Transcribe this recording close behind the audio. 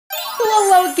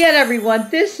Hello again, everyone.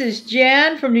 This is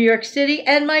Jan from New York City,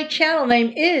 and my channel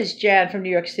name is Jan from New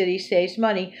York City Saves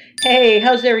Money. Hey,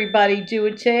 how's everybody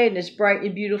doing today in this bright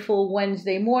and beautiful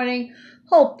Wednesday morning?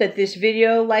 Hope that this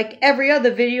video, like every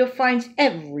other video, finds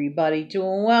everybody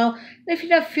doing well. And if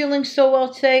you're not feeling so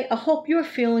well today, I hope you're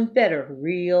feeling better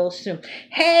real soon.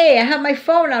 Hey, I have my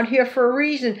phone out here for a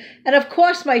reason, and of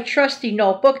course my trusty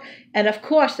notebook, and of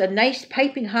course a nice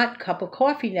piping hot cup of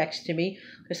coffee next to me,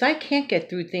 because I can't get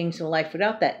through things in life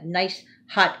without that nice,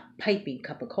 hot, piping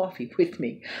cup of coffee with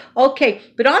me. Okay,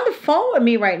 but on the phone with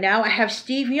me right now, I have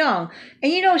Steve Young.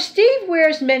 And you know, Steve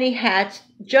wears many hats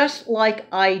just like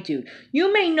I do.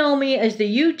 You may know me as the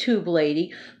YouTube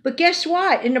lady, but guess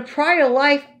what? In a prior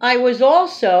life, I was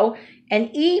also an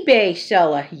eBay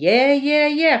seller.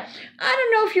 Yeah. I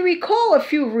don't know if you recall a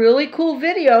few really cool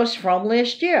videos from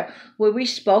last year where we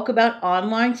spoke about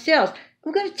online sales.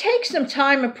 I'm going to take some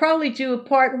time and probably do a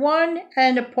part 1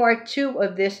 and a part 2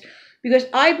 of this, because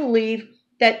I believe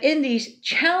that in these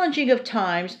challenging of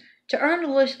times, to earn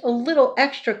a little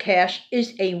extra cash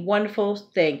is a wonderful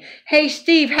thing. Hey,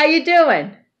 Steve, how you doing?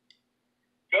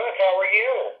 Good. How are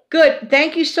you? Good.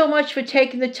 Thank you so much for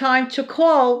taking the time to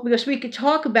call, because we could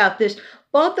talk about this.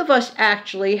 Both of us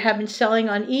actually have been selling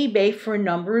on eBay for a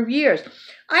number of years.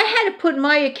 I had to put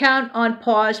my account on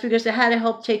pause because I had to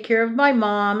help take care of my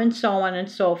mom and so on and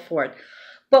so forth.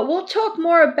 But we'll talk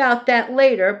more about that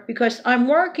later, because I'm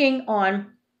working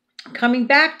on coming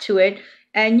back to it,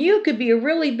 and you could be a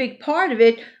really big part of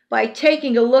it by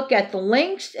taking a look at the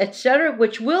links, etc.,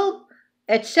 which will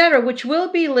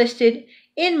be listed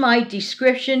in my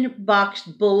description box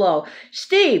below.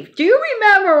 Steve, do you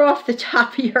remember off the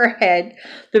top of your head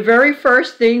the very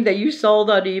first thing that you sold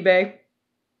on eBay?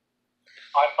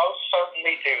 I most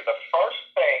certainly do. The first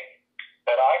thing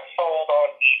that I sold on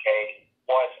eBay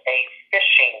was a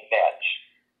fishing net.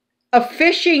 A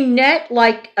fishing net,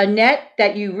 like a net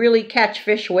that you really catch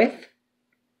fish with?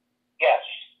 Yes.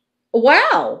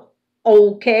 Wow.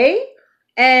 Okay.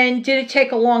 And did it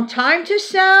take a long time to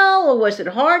sell, or was it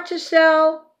hard to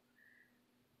sell?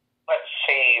 Let's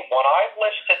see. When I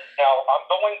listed, now I'm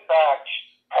going back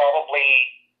probably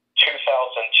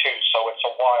 2002, so it's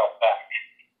a while back.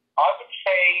 I would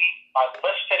say I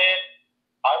listed it,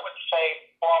 I would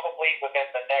say probably within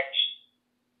the next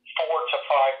 4 to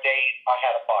 5 days, I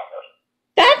had a buyer.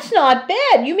 That's not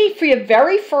bad. You mean for your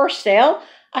very first sale?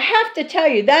 I have to tell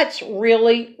you, that's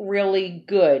really, really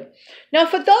good. Now,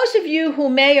 for those of you who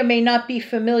may or may not be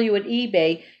familiar with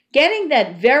eBay, getting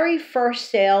that very first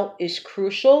sale is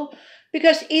crucial,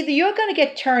 because either you're going to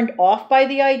get turned off by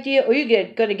the idea, or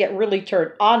you're going to get really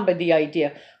turned on by the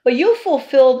idea. But you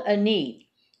fulfilled a need.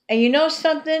 And you know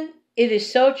something? It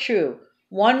is so true.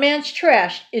 One man's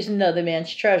trash is another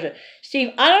man's treasure.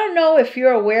 Steve, I don't know if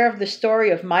you're aware of the story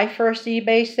of my first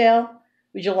eBay sale.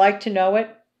 Would you like to know it?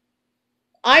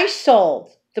 I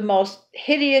sold the most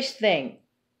hideous thing,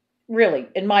 really,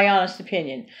 in my honest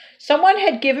opinion. Someone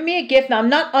had given me a gift. Now, I'm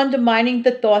not undermining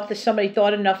the thought that somebody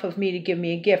thought enough of me to give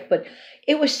me a gift, but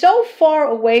it was so far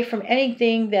away from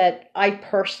anything that I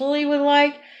personally would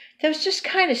like that was just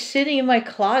kind of sitting in my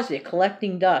closet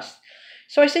collecting dust.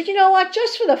 So I said, you know what,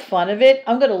 just for the fun of it,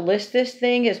 I'm going to list this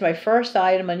thing as my first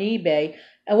item on eBay.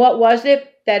 And what was it?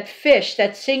 That fish,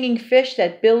 that singing fish,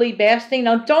 that Billy Bass thing.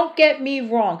 Now, don't get me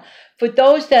wrong. For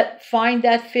those that find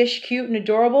that fish cute and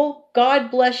adorable,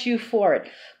 God bless you for it.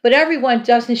 But everyone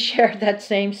doesn't share that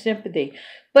same sympathy.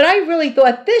 But I really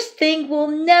thought this thing will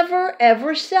never,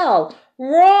 ever sell.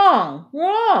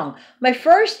 Wrong. My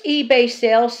first eBay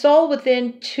sale sold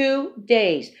within 2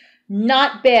 days.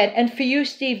 Not bad. And for you,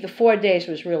 Steve, the 4 days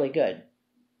was really good.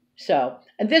 So,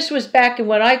 and this was back in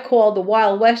what I call the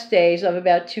Wild West days of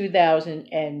about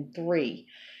 2003.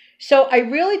 So I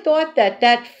really thought that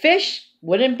that fish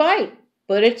wouldn't bite,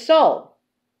 but it sold.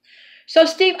 So,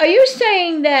 Steve, are you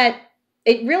saying that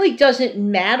it really doesn't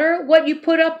matter what you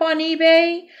put up on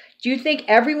eBay? Do you think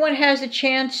everyone has a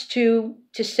chance to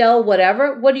sell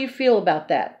whatever? What do you feel about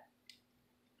that?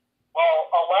 Well,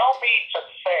 allow me to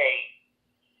say,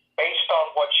 based on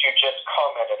what you just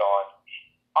commented on,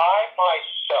 I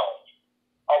myself,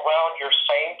 around your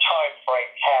same time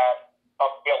frame, had a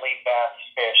Billy Bass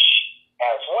fish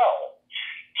as well.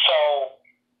 So,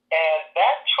 and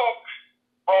that took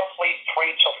roughly 3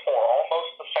 to 4,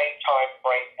 almost the same time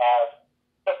frame as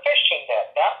the fishing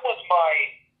net. That was my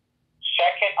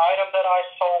second item that I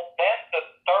sold. Then the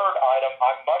third item,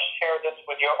 I must share this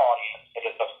with your audience. It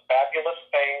is a fabulous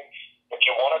thing. If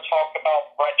you want to talk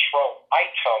about retro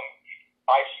item,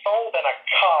 I sold an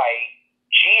Akai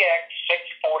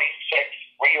GX646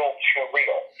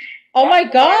 reel-to-reel. Oh my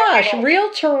gosh,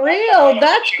 reel-to-reel,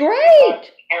 that's great.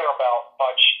 Hear about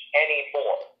much anymore.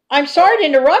 I'm sorry to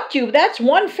interrupt you, but that's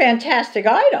one fantastic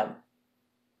item.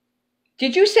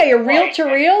 Did you say a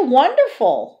reel-to-reel?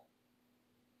 Wonderful.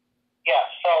 Yeah,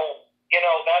 so,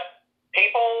 that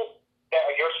people,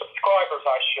 your subscribers,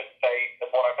 I should say,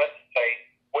 is what I meant to say,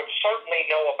 would certainly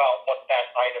know about what that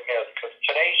item is, because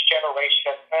today's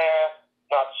generation,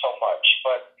 not so much.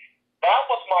 But that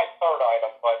was my third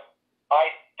item, but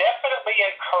I definitely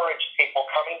encourage people,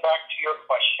 coming back to your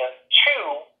question, to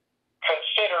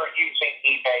consider using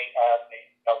eBay as a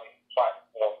selling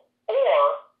platform. Or,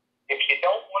 if you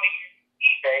don't want to use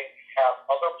eBay, you have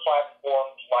other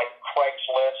platforms like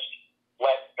Craigslist,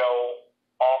 Letgo,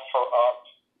 OfferUp.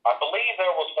 I believe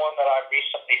there was one that I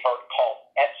recently heard called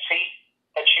Etsy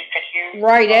that you could use.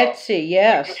 Right, Etsy,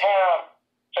 yes.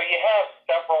 You have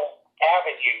several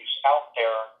avenues out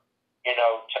there,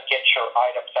 to get your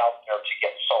items out there to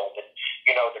get sold. And,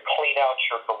 to clean out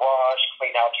your garage,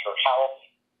 clean out your house,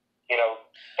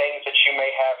 things that you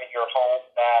may have in your home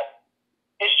that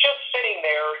is just sitting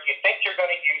there. You think you're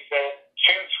going to use it.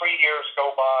 2-3 years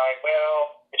go by.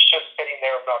 Well, it's just sitting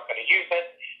there. I'm not going to use it.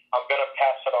 I'm going to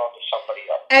pass it on to somebody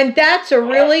else. And that's a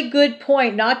really good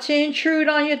point. Not to intrude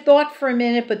on your thought for a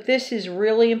minute, but this is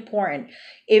really important.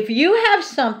 If you have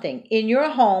something in your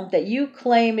home that you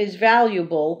claim is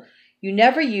valuable, you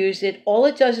never use it, all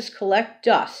it does is collect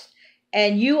dust,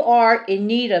 and you are in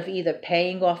need of either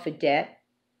paying off a debt,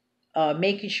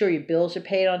 making sure your bills are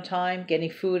paid on time, getting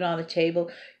food on the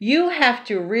table, you have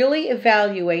to really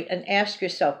evaluate and ask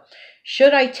yourself,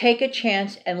 should I take a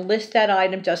chance and list that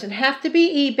item? Doesn't have to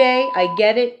be eBay. I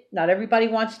get it. Not everybody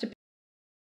wants to pay.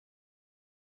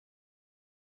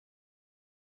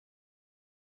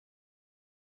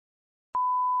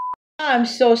 I'm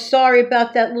so sorry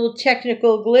about that little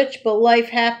technical glitch, but life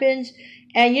happens.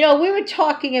 And we were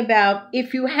talking about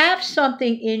if you have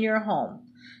something in your home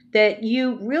that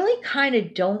you really kind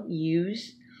of don't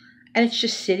use and it's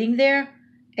just sitting there,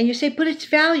 and you say, but it's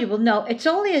valuable. No, it's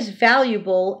only as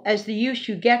valuable as the use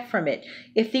you get from it.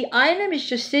 If the item is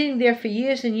just sitting there for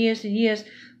years and years and years,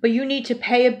 but you need to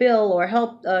pay a bill or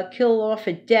help kill off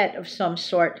a debt of some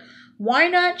sort, why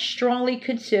not strongly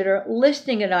consider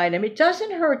listing an item? It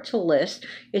doesn't hurt to list.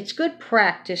 It's good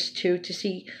practice, too, to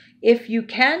see if you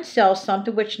can sell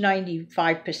something, which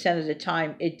 95% of the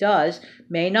time it does.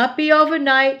 May not be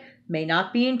overnight, may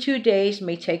not be in 2 days,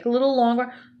 may take a little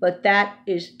longer, but that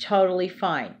is totally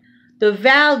fine. The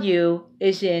value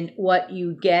is in what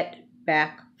you get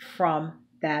back from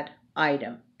that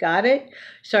item. Got it?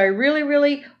 So I really,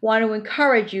 really want to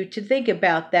encourage you to think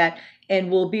about that,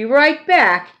 and we'll be right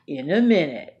back in a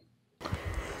minute.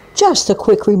 Just a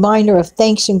quick reminder of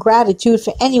thanks and gratitude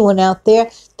for anyone out there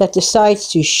that decides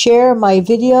to share my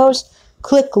videos,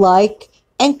 click like,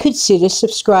 and consider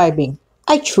subscribing.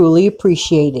 I truly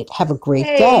appreciate it. Have a great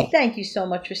day. Thank you so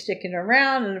much for sticking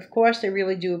around. And of course, I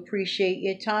really do appreciate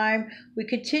your time. We're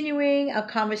continuing our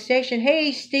conversation.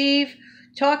 Hey, Steve,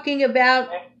 talking about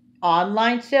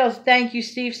online sales. Thank you,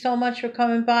 Steve, so much for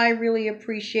coming by. Really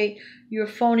appreciate your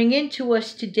phoning in to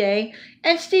us today.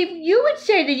 And Steve, you would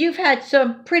say that you've had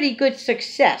some pretty good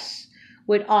success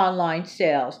with online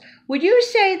sales. Would you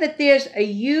say that there's a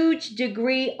huge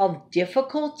degree of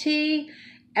difficulty?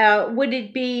 Would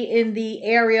it be in the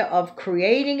area of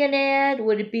creating an ad?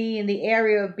 Would it be in the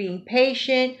area of being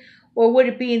patient? Or would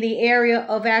it be in the area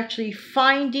of actually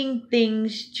finding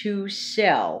things to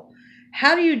sell?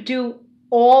 How do you do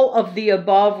all of the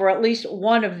above, or at least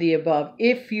one of the above,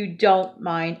 if you don't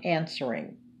mind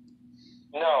answering?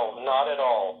 No, not at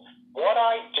all. What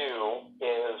I do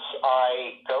is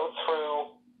I go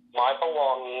through my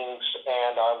belongings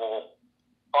and I will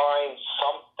find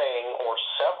something or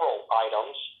several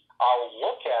items. I'll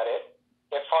look at it.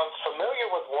 If I'm familiar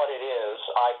with what it is,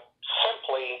 I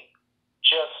simply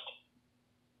just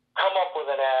come up with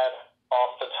an ad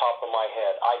off the top of my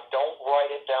head. I don't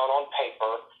write it down on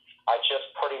paper. I just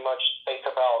pretty much think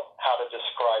about how to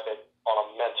describe it on a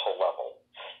mental level.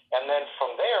 And then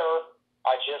from there,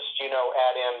 I just,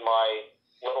 add in my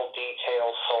little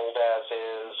details, sold as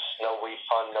is, no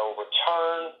refund, no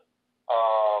return.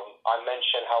 I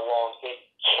mentioned how long it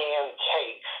can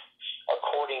take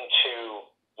according to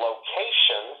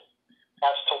location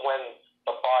as to when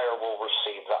the buyer will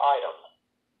receive the item.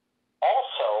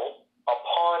 Also,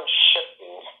 upon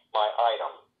shipping my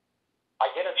item, I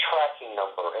get a tracking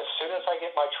number. As soon as I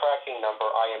get my tracking number,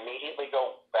 I immediately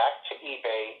go back to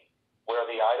eBay where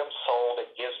the item's sold.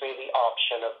 It gives me the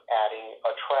option of adding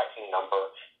a tracking number.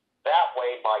 That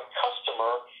way, my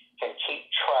customer can keep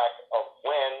track of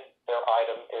when their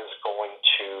item is going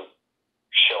to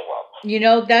show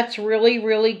up. That's really,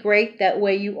 really great. That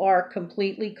way you are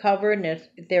completely covered. And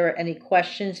if there are any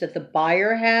questions that the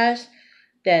buyer has,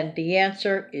 then the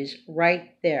answer is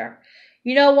right there.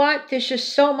 You know what? There's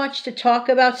just so much to talk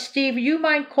about. Steve, you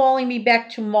mind calling me back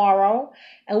tomorrow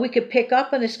and we could pick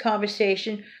up on this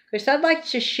conversation because I'd like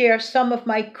to share some of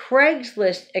my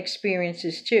Craigslist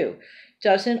experiences too.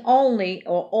 Doesn't only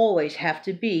or always have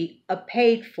to be a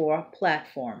paid for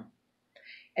platform.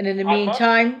 And in the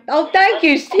meantime, oh, thank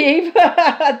you, Steve.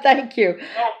 Thank you.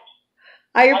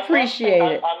 I appreciate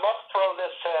it. I must throw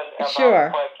this in about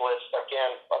Sure. Craigslist.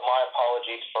 Again, my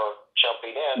apologies for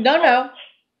jumping in. No.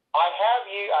 I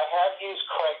have used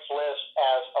Craigslist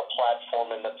as a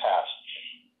platform in the past.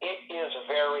 It is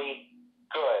very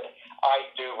good. I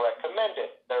do recommend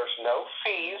it. There's no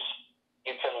fees.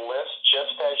 You can list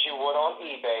just as you would on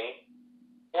eBay.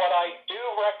 What I do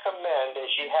recommend is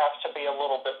you have to be a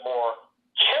little bit more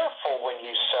careful when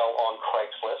you sell on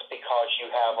Craigslist because you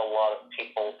have a lot of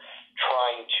people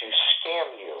trying to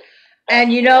scam you.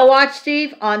 And you know what,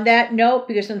 Steve? On that note,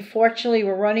 because unfortunately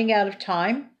we're running out of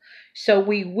time, so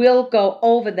we will go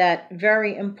over that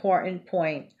very important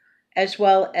point as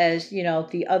well as,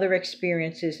 the other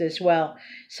experiences as well.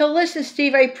 So listen,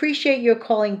 Steve, I appreciate your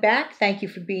calling back. Thank you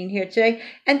for being here today.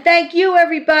 And thank you,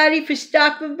 everybody, for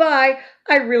stopping by.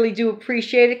 I really do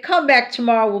appreciate it. Come back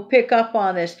tomorrow. We'll pick up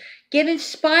on this. Get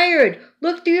inspired.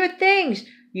 Look through your things.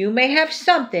 You may have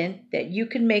something that you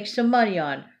can make some money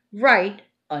on right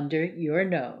under your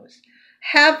nose.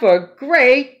 Have a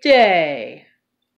great day.